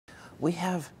We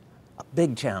have a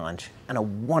big challenge and a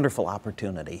wonderful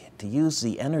opportunity to use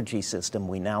the energy system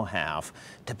we now have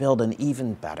to build an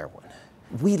even better one.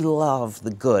 We love the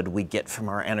good we get from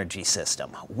our energy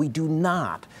system. We do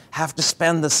not have to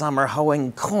spend the summer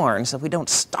hoeing corn so we don't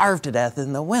starve to death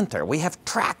in the winter. We have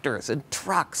tractors and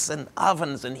trucks and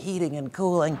ovens and heating and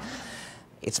cooling.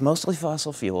 It's mostly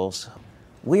fossil fuels.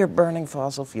 We are burning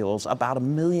fossil fuels about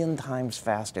 1 million times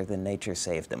faster than nature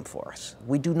saved them for us.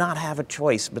 We do not have a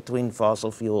choice between fossil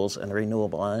fuels and a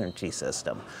renewable energy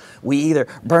system. We either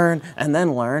burn and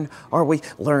then learn, or we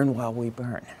learn while we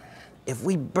burn. If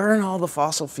we burn all the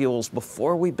fossil fuels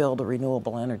before we build a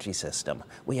renewable energy system,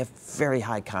 we have very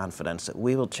high confidence that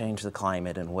we will change the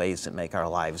climate in ways that make our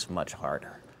lives much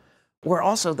harder. We're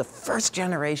also the first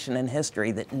generation in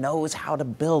history that knows how to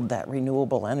build that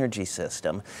renewable energy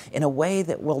system in a way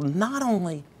that will not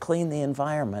only clean the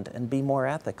environment and be more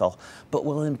ethical, but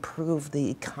will improve the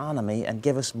economy and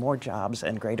give us more jobs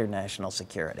and greater national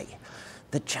security.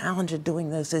 The challenge of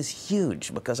doing this is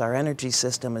huge because our energy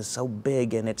system is so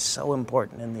big and it's so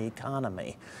important in the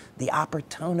economy. The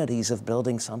opportunities of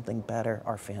building something better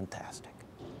are fantastic.